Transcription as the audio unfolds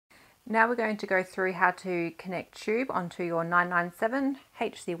Now we're going to go through how to connect tube onto your 997,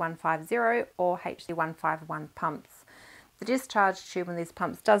 HC150 or HC151 pumps. The discharge tube on these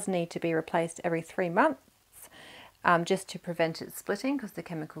pumps does need to be replaced every 3 months just to prevent it splitting, because the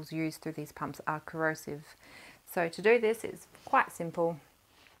chemicals used through these pumps are corrosive. So to do this, it's quite simple.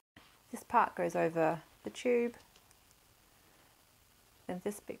 This part goes over the tube, then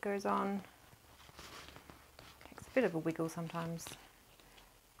this bit goes on. Takes a bit of a wiggle sometimes.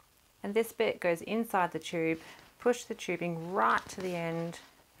 And this bit goes inside the tube. Push the tubing right to the end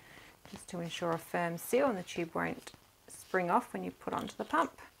just to ensure a firm seal and the tube won't spring off when you put onto the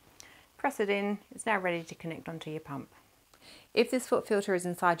pump. Press it in, it's now ready to connect onto your pump. If this foot filter is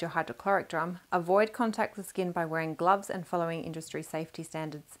inside your hydrochloric drum, avoid contact with skin by wearing gloves and following industry safety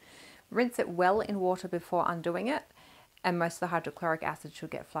standards. Rinse it well in water before undoing it, and most of the hydrochloric acid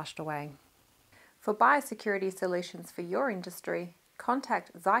should get flushed away. For biosecurity solutions for your industry,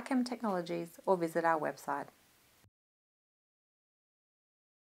 contact Zychem Technologies or visit our website.